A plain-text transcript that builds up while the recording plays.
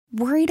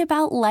Worried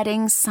about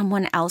letting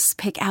someone else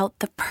pick out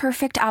the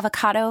perfect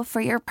avocado for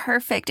your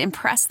perfect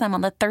impress them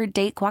on the third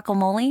date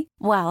guacamole?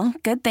 Well,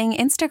 good thing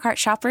Instacart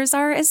shoppers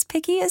are as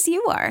picky as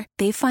you are.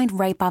 They find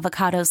ripe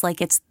avocados like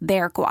it's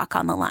their guac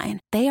on the line.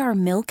 They are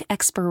milk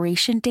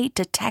expiration date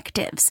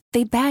detectives.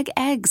 They bag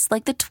eggs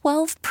like the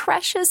 12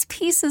 precious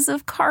pieces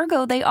of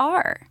cargo they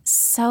are.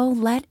 So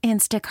let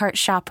Instacart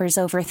shoppers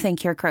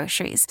overthink your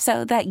groceries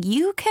so that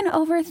you can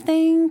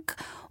overthink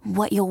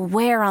what you'll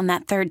wear on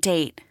that third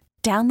date.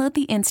 Download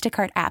the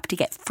Instacart app to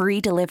get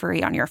free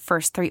delivery on your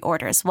first 3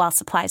 orders while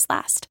supplies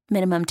last.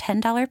 Minimum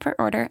 $10 per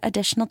order.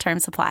 Additional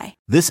terms apply.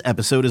 This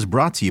episode is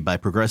brought to you by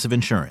Progressive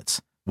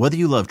Insurance. Whether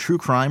you love true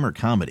crime or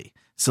comedy,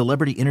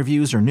 celebrity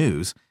interviews or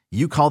news,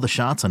 you call the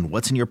shots on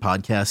what's in your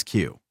podcast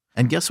queue.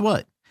 And guess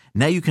what?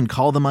 Now you can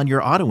call them on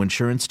your auto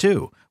insurance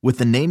too with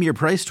the Name Your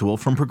Price tool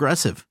from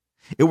Progressive.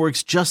 It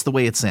works just the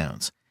way it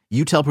sounds.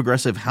 You tell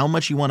Progressive how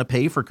much you want to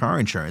pay for car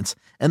insurance,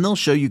 and they'll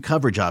show you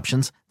coverage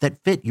options that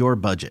fit your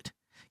budget.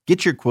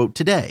 Get your quote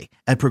today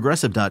at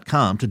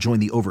Progressive.com to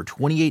join the over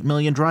 28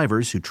 million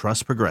drivers who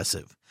trust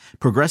Progressive.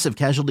 Progressive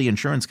Casualty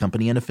Insurance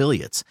Company and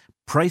Affiliates.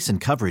 Price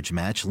and coverage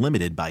match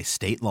limited by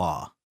state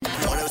law.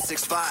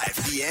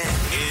 106.5 The End.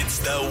 It's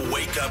the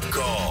wake-up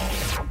call.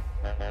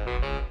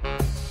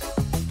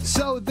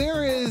 So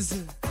there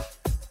is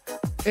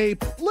a,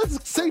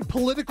 let's say,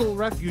 political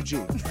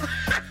refugee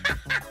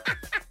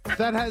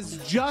that has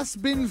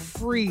just been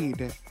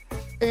freed.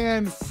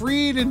 And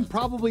freed in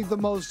probably the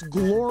most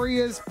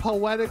glorious,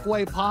 poetic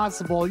way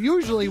possible.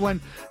 Usually when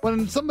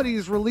somebody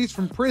is released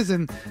from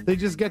prison, they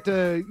just get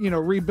to,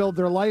 rebuild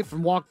their life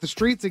and walk the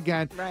streets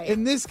again. Right.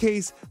 In this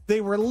case,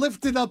 they were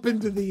lifted up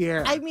into the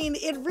air. I mean,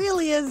 it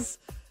really is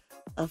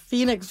a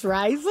phoenix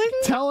rising.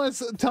 Tell us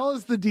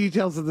the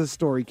details of this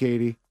story,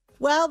 Katie.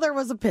 Well, there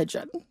was a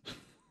pigeon.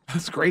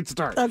 That's a great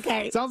start.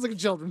 Okay. Sounds like a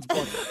children's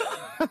book.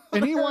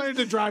 And he wanted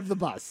to drive the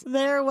bus.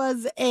 There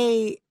was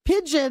a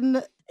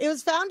pigeon. It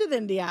was found in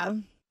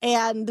India,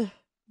 and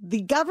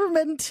the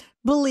government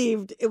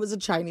believed it was a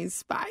Chinese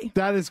spy.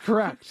 That is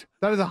correct.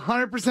 That is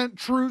 100%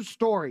 true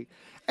story.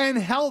 And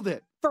held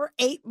it. For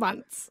 8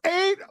 months.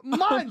 8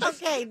 months!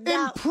 Okay,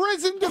 now...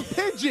 Imprisoned a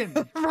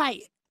pigeon!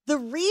 Right. The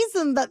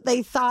reason that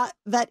they thought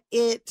that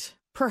it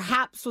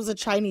perhaps was a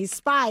Chinese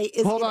spy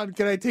is... Hold on,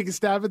 can I take a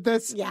stab at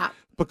this? Yeah.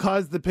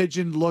 Because the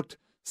pigeon looked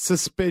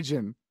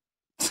suspicion.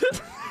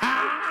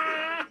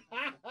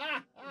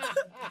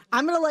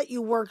 I'm going to let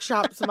you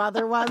workshop some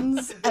other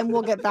ones, and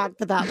we'll get back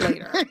to that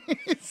later.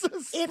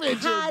 It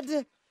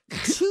had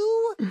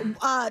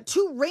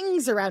two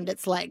rings around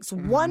its legs,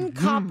 one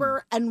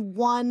copper and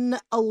one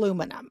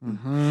aluminum.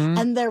 Mm-hmm.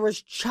 And there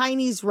was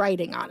Chinese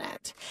writing on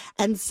it.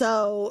 And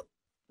so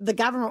the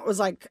government was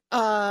like,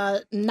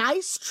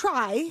 nice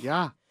try.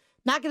 Yeah.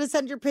 Not going to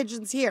send your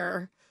pigeons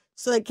here.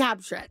 So they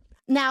capture it.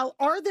 Now,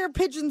 are there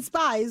pigeon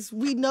spies?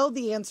 We know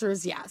the answer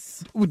is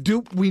yes.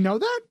 Do we know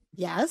that?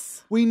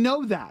 Yes. We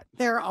know that.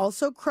 There are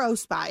also crow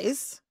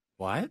spies.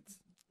 What?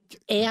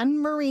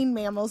 And marine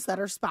mammals that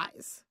are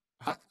spies.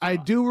 I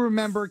do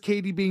remember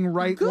Katie being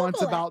right Google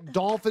once it. about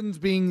dolphins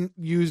being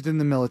used in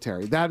the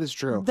military. That is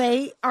true.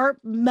 They are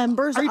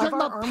members Are you of talking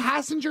our about armed...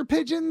 passenger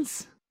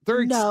pigeons?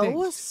 They're No,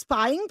 extinct.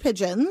 spying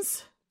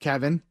pigeons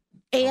Kevin.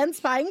 and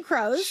spying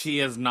crows. She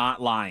is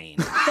not lying.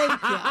 Thank you.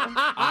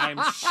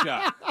 I'm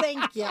shook.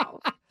 Thank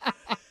you.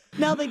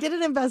 Now, they did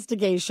an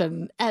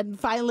investigation, and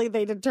finally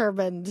they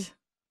determined,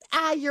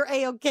 you're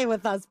A-okay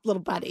with us,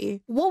 little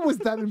buddy. What was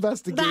that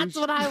investigation? That's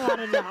what I want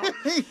to know.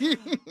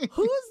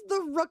 Who's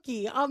the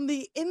rookie on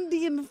the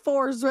Indian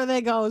Force where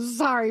they go,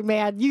 sorry,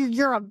 man,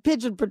 you're on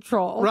pigeon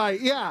patrol? Right,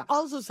 yeah.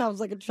 Also sounds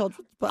like a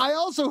children's book. I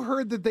also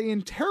heard that they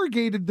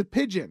interrogated the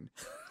pigeon.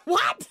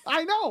 What?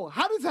 I know.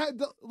 How does that,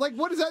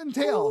 what does that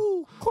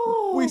entail?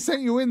 Ooh. We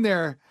sent you in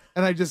there,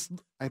 and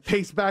I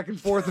paced back and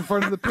forth in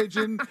front of the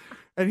pigeon,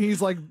 and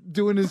he's like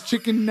doing his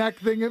chicken neck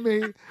thing at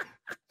me,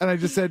 and I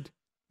just said,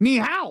 ni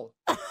hao.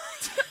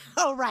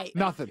 Oh, right.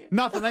 Nothing.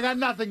 I got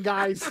nothing,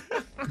 guys.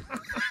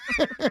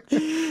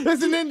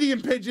 It's an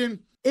Indian pigeon.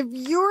 If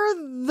you're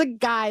the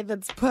guy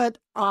that's put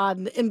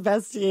on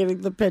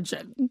investigating the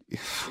pigeon,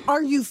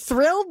 are you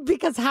thrilled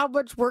because how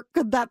much work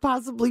could that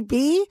possibly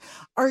be?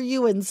 Are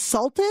you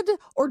insulted,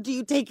 or do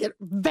you take it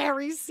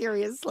very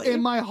seriously?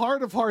 In my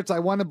heart of hearts, I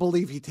want to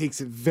believe he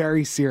takes it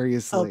very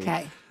seriously.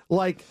 Okay.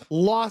 Like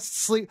lost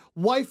sleep.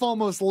 Wife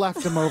almost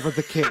left him over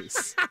the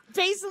case.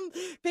 Pacing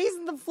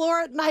the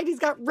floor at night. He's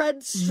got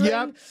red string.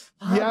 Yep.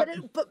 Yep.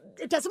 But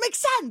it doesn't make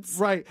sense.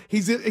 Right.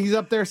 He's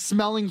up there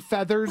smelling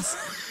feathers,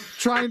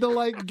 trying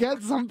to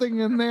get something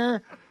in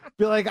there.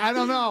 Be like, I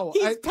don't know.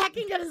 He's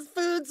pecking at his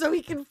food so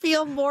he can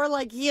feel more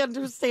like he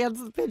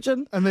understands the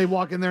pigeon. And they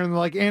walk in there and they're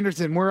like,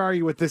 Anderson, where are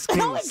you with this case?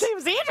 No, his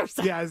name's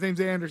Anderson. Yeah, his name's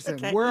Anderson.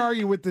 Okay. Where are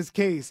you with this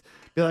case?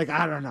 Be like,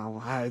 I don't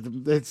know.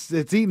 It's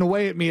eating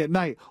away at me at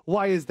night.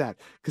 Why is that?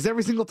 Because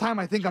every single time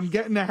I think I'm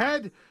getting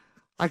ahead,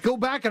 I go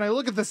back and I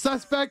look at the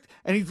suspect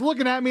and he's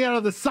looking at me out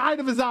of the side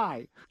of his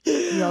eye.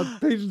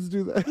 Pigeons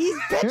do that. He's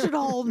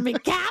pigeonholed me,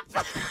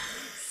 Cap.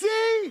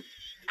 See?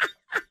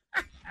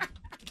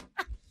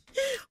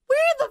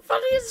 Where the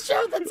funniest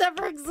show that's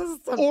ever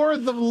existed. Or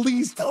the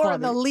least funny. Or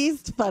the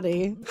least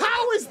funny.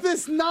 How is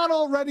this not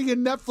already a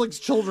Netflix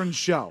children's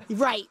show?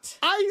 Right.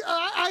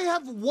 I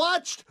have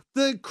watched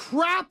the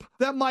crap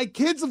that my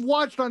kids have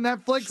watched on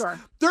Netflix. Sure.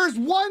 There's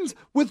ones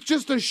with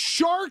just a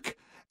shark,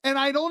 and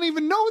I don't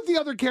even know what the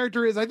other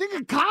character is. I think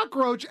a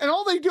cockroach, and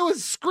all they do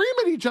is scream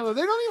at each other.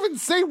 They don't even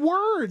say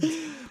words.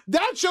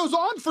 That show's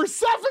on for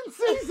 7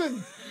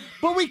 seasons.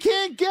 But we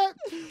can't get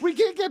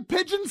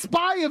Pigeon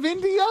Spy of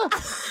India.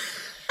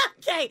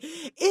 Okay.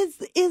 Is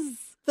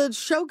the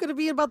show going to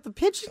be about the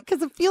pigeon?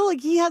 Because I feel like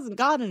he hasn't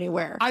gone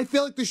anywhere. I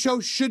feel like the show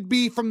should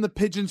be from the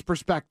pigeon's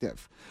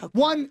perspective. Okay.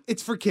 One,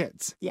 it's for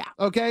kids. Yeah.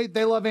 Okay?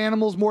 They love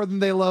animals more than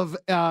they love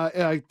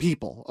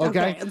people.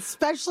 Okay?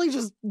 Especially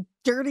just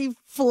dirty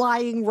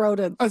flying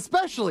rodents.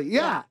 Especially,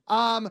 yeah.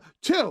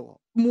 2,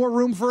 more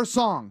room for a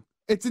song.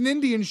 It's an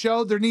Indian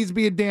show. There needs to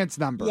be a dance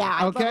number.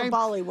 Yeah, okay?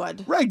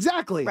 Bollywood. Right,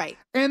 exactly. Right.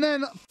 And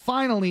then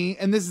finally,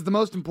 and this is the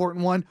most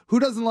important one, who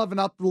doesn't love an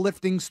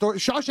uplifting story?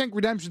 Shawshank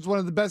Redemption is one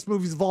of the best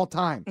movies of all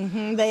time.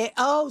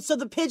 Mm-hmm. So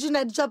the pigeon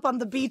ends up on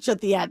the beach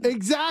at the end.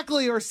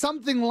 Exactly, or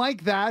something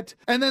like that.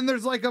 And then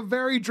there's like a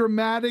very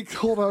dramatic,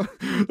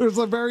 there's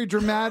a very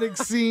dramatic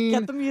scene.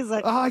 Get the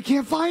music. Oh, I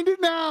can't find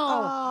it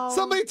now. Oh.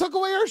 Somebody took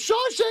away our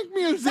Shawshank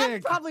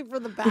music. That's probably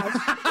for the best.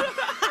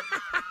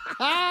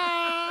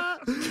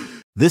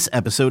 This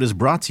episode is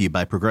brought to you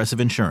by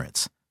Progressive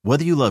Insurance.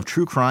 Whether you love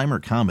true crime or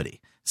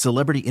comedy,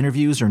 celebrity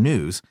interviews or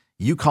news,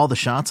 you call the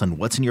shots on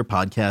what's in your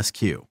podcast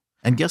queue.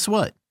 And guess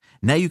what?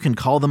 Now you can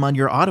call them on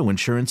your auto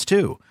insurance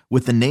too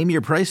with the Name Your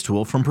Price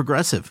tool from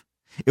Progressive.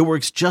 It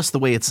works just the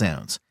way it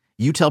sounds.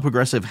 You tell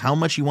Progressive how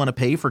much you want to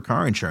pay for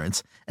car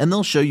insurance, and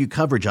they'll show you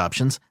coverage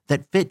options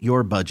that fit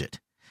your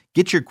budget.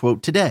 Get your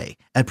quote today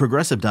at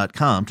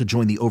Progressive.com to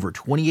join the over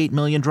 28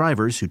 million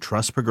drivers who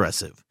trust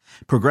Progressive.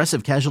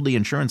 Progressive Casualty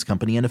Insurance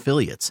Company and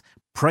Affiliates.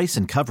 Price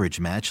and coverage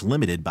match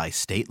limited by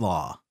state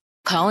law.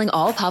 Calling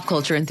all pop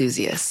culture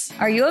enthusiasts.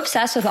 Are you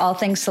obsessed with all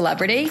things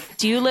celebrity?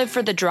 Do you live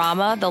for the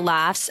drama, the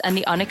laughs, and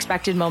the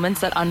unexpected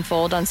moments that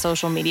unfold on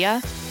social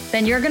media?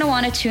 Then you're going to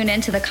want to tune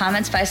in to the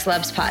Comments by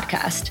Celebs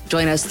podcast.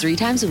 Join us 3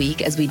 times a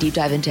week as we deep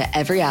dive into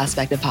every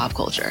aspect of pop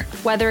culture.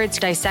 Whether it's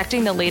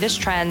dissecting the latest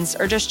trends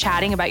or just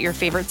chatting about your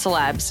favorite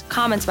celebs,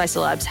 Comments by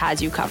Celebs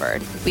has you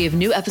covered. We have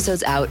new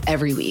episodes out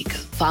every week.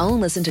 Follow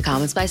and listen to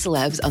Comments by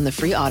Celebs on the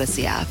free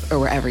Odyssey app or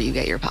wherever you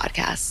get your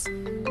podcasts.